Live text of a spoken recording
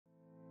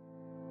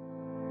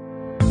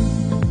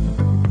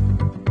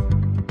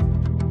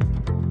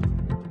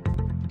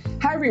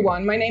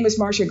everyone, my name is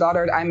Marcia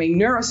Goddard. I'm a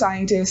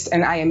neuroscientist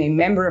and I am a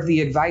member of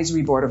the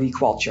advisory board of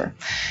Equalture.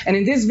 And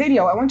in this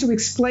video, I want to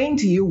explain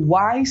to you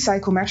why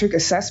psychometric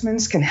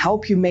assessments can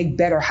help you make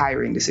better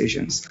hiring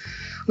decisions.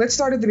 Let's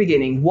start at the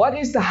beginning. What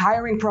is the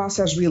hiring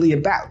process really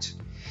about?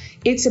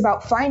 It's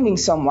about finding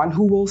someone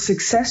who will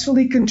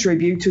successfully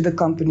contribute to the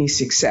company's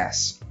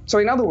success. So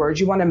in other words,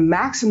 you want to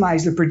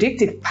maximize the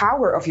predictive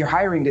power of your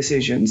hiring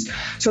decisions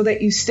so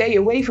that you stay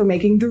away from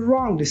making the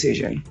wrong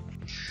decision.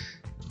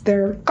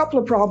 There are a couple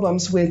of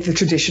problems with the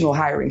traditional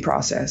hiring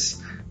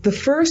process. The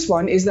first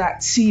one is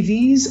that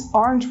CVs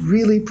aren't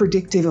really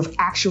predictive of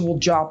actual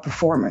job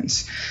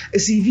performance. A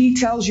CV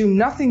tells you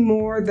nothing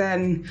more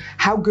than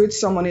how good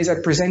someone is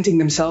at presenting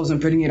themselves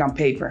and putting it on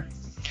paper.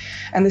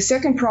 And the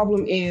second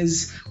problem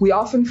is we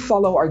often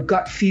follow our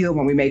gut feel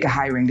when we make a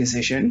hiring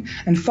decision,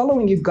 and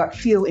following your gut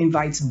feel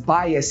invites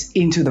bias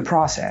into the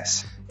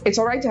process. It's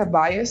all right to have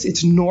bias,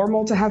 it's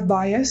normal to have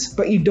bias,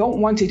 but you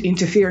don't want it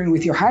interfering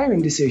with your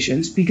hiring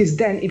decisions because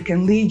then it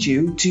can lead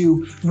you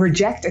to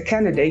reject a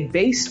candidate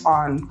based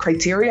on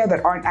criteria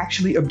that aren't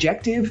actually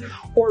objective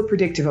or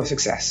predictive of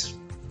success.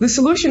 The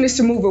solution is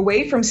to move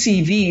away from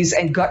CVs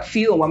and gut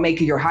feel when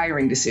making your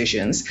hiring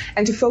decisions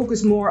and to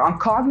focus more on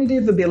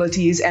cognitive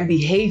abilities and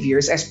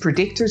behaviors as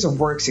predictors of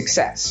work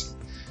success.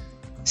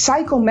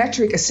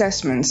 Psychometric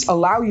assessments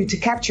allow you to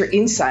capture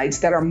insights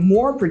that are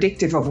more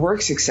predictive of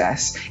work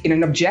success in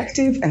an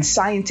objective and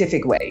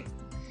scientific way.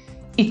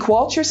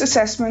 Equalture's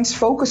assessments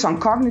focus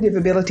on cognitive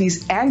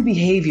abilities and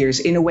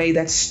behaviors in a way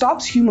that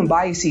stops human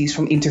biases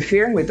from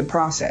interfering with the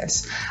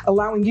process,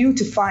 allowing you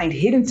to find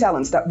hidden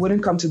talents that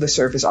wouldn't come to the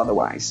surface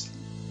otherwise.